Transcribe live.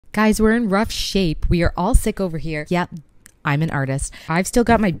Guys, we're in rough shape. We are all sick over here. Yep. I'm an artist. I've still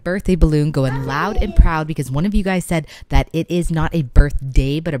got my birthday balloon going loud and proud because one of you guys said that it is not a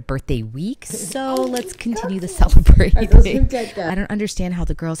birthday, but a birthday week. So let's continue the celebrating. I don't understand how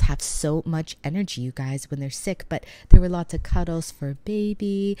the girls have so much energy, you guys, when they're sick, but there were lots of cuddles for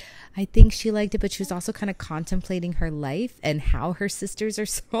baby. I think she liked it, but she was also kind of contemplating her life and how her sisters are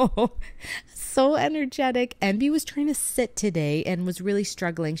so energetic. Envy was trying to sit today and was really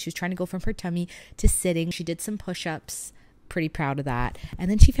struggling. She was trying to go from her tummy to sitting. She did some push-ups. Pretty proud of that.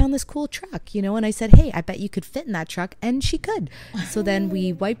 And then she found this cool truck, you know, and I said, hey, I bet you could fit in that truck, and she could. So then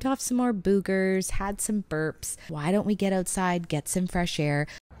we wiped off some more boogers, had some burps. Why don't we get outside, get some fresh air?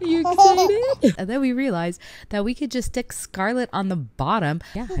 Are you excited? And then we realized that we could just stick Scarlett on the bottom.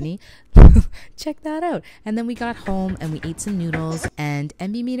 Yeah, honey. Check that out. And then we got home and we ate some noodles, and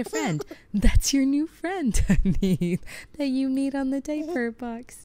Emby made a friend. That's your new friend, honey, that you meet on the diaper box.